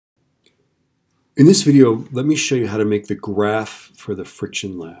In this video, let me show you how to make the graph for the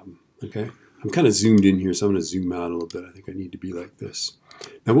friction lab, okay? I'm kind of zoomed in here, so I'm going to zoom out a little bit. I think I need to be like this.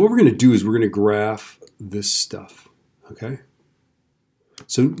 Now what we're going to do is we're going to graph this stuff, okay?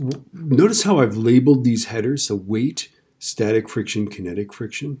 So notice how I've labeled these headers, so weight, static friction, kinetic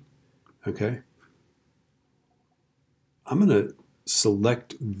friction, okay? I'm going to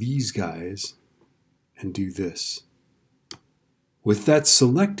select these guys and do this. With that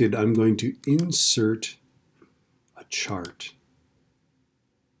selected, I'm going to insert a chart.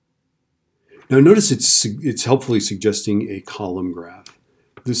 Now notice it's helpfully suggesting a column graph.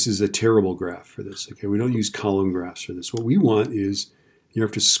 This is a terrible graph for this, okay? We don't use column graphs for this. What we want is, you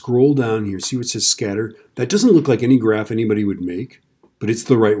have to scroll down here, see what says scatter. That doesn't look like any graph anybody would make, but it's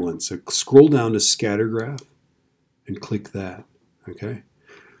the right one. So scroll down to scatter graph and click that, okay?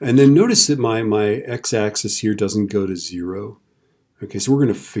 And then notice that my x-axis here doesn't go to 0. Okay, so we're going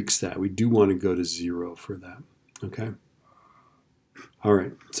to fix that. We do want to go to 0 for that, okay? All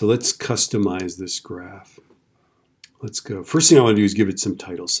right, so let's customize this graph. Let's go. First thing I want to do is give it some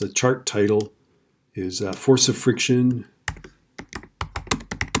titles. So the chart title is force of friction.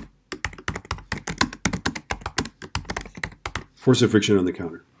 Force of friction on the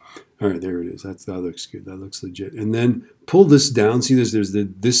counter. All right, there it is. That looks good. That looks legit. And then pull this down. See, there's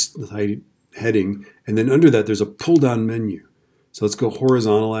this heading, and then under that there's a pull-down menu. So let's go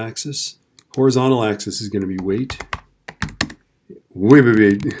horizontal axis. Horizontal axis is going to be weight.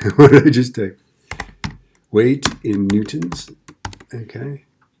 Wait. What did I just take? Weight in newtons. Okay.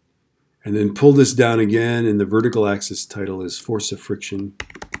 And then pull this down again, and the vertical axis title is force of friction.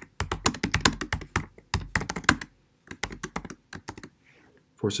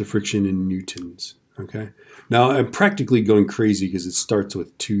 Force of friction in newtons. Okay. Now I'm practically going crazy because it starts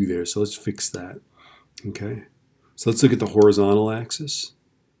with 2 there. So let's fix that. Okay. So let's look at the horizontal axis,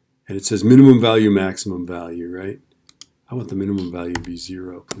 and it says minimum value, maximum value, right? I want the minimum value to be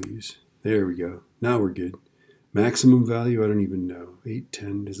 0, please. There we go. Now we're good. Maximum value, I don't even know. 8,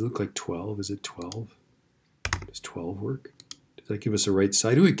 10, does it look like 12? Is it 12? Does 12 work? Does that give us a right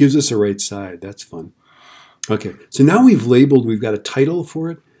side? Oh, it gives us a right side. That's fun. Okay, so now we've got a title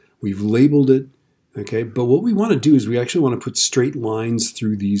for it. We've labeled it. Okay, but what we want to do is we actually want to put straight lines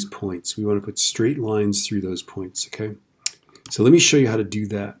through these points. We want to put straight lines through those points, okay? So let me show you how to do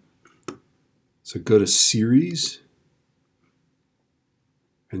that. So go to Series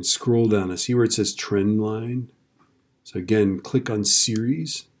and scroll down. I see where it says Trend Line. So again, click on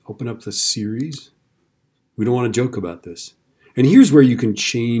Series, open up the Series. We don't want to joke about this. And here's where you can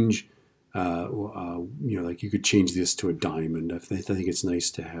change, like you could change this to a diamond. I think it's nice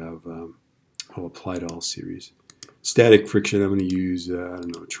to have... I'll apply to all series. Static friction, I'm going to use, I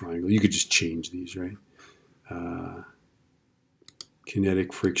don't know, a triangle. You could just change these, right?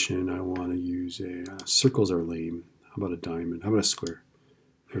 Kinetic friction, I want to use circles are lame. How about a diamond? How about a square?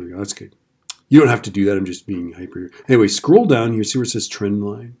 There we go, that's good. You don't have to do that, I'm just being hyper. Anyway, scroll down here, see where it says trend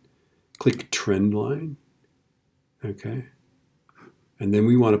line. Click trend line, okay? And then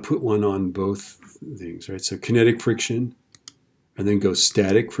we want to put one on both things, right? So kinetic friction, and then go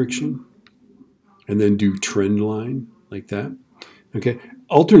static friction. And then do trend line like that. Okay.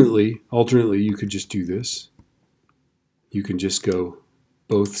 Alternately, you could just do this. You can just go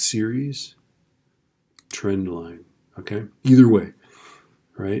both series, trend line. Okay. Either way,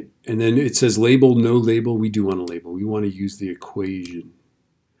 right? And then it says label, no label. We do want to label. We want to use the equation.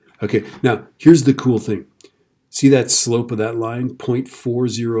 Okay. Now here's the cool thing. See that slope of that line,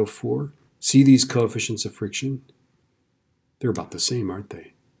 0.404? See these coefficients of friction? They're about the same, aren't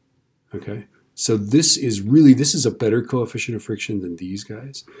they? Okay. So this is a better coefficient of friction than these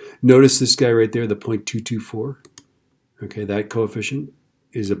guys. Notice this guy right there, the 0.224. Okay, that coefficient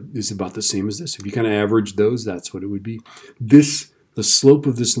is about the same as this. If you kind of average those, that's what it would be. The slope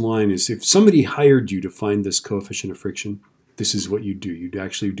of this line is, if somebody hired you to find this coefficient of friction, this is what you do. You'd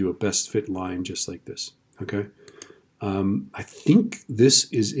actually do a best fit line just like this. Okay, I think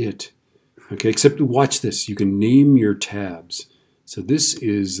this is it. Okay, except watch this. You can name your tabs. So this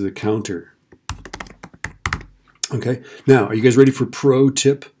is the counter. Okay, now are you guys ready for pro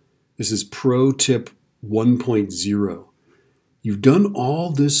tip? This is pro tip 1.0. You've done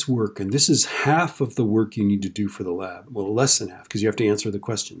all this work, and this is half of the work you need to do for the lab. Well, less than half, because you have to answer the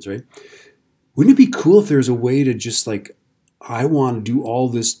questions, right? Wouldn't it be cool if there's a way to just like, I want to do all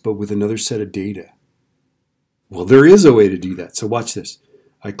this, but with another set of data? Well, there is a way to do that. So watch this.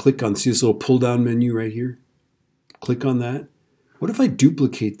 I click on, see this little pull-down menu right here? Click on that. What if I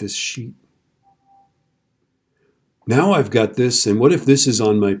duplicate this sheet? Now I've got this, and what if this is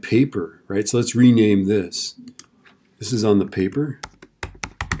on my paper, right? So let's rename this. This is on the paper,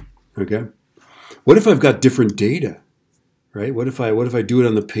 okay? What if I've got different data, right? What if I do it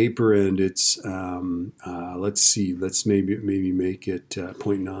on the paper and it's let's see, let's maybe make it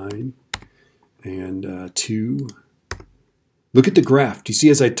 0.9 and 2. Look at the graph. Do you see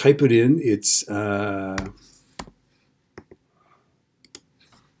as I type it in, it's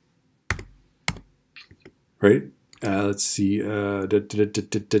right? Let's see. I don't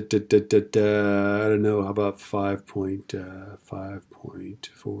know. How about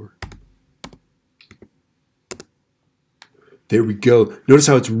 5.4? There we go. Notice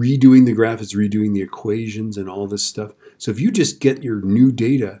how it's redoing the graph. It's redoing the equations and all this stuff. So if you just get your new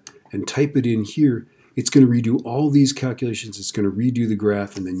data and type it in here, it's going to redo all these calculations. It's going to redo the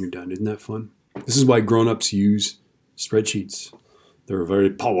graph, and then you're done. Isn't that fun? This is why grown-ups use spreadsheets. They're very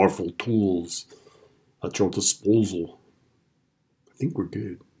powerful tools at your disposal. I think we're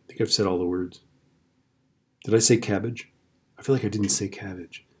good. I think I've said all the words. Did I say cabbage? I feel like I didn't say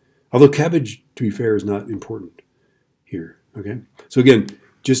cabbage. Although cabbage, to be fair, is not important here. Okay? So again,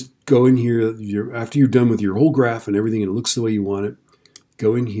 just go in here. After you're done with your whole graph and everything, and it looks the way you want it,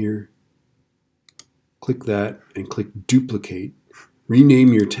 go in here, click that, and click duplicate.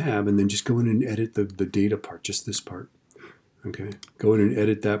 Rename your tab, and then just go in and edit the data part, just this part. Okay? Go in and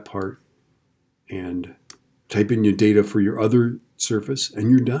edit that part, and type in your data for your other surface,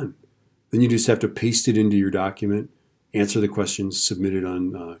 and you're done. Then you just have to paste it into your document, answer the questions, submit it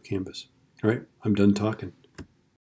on Canvas. All right, I'm done talking.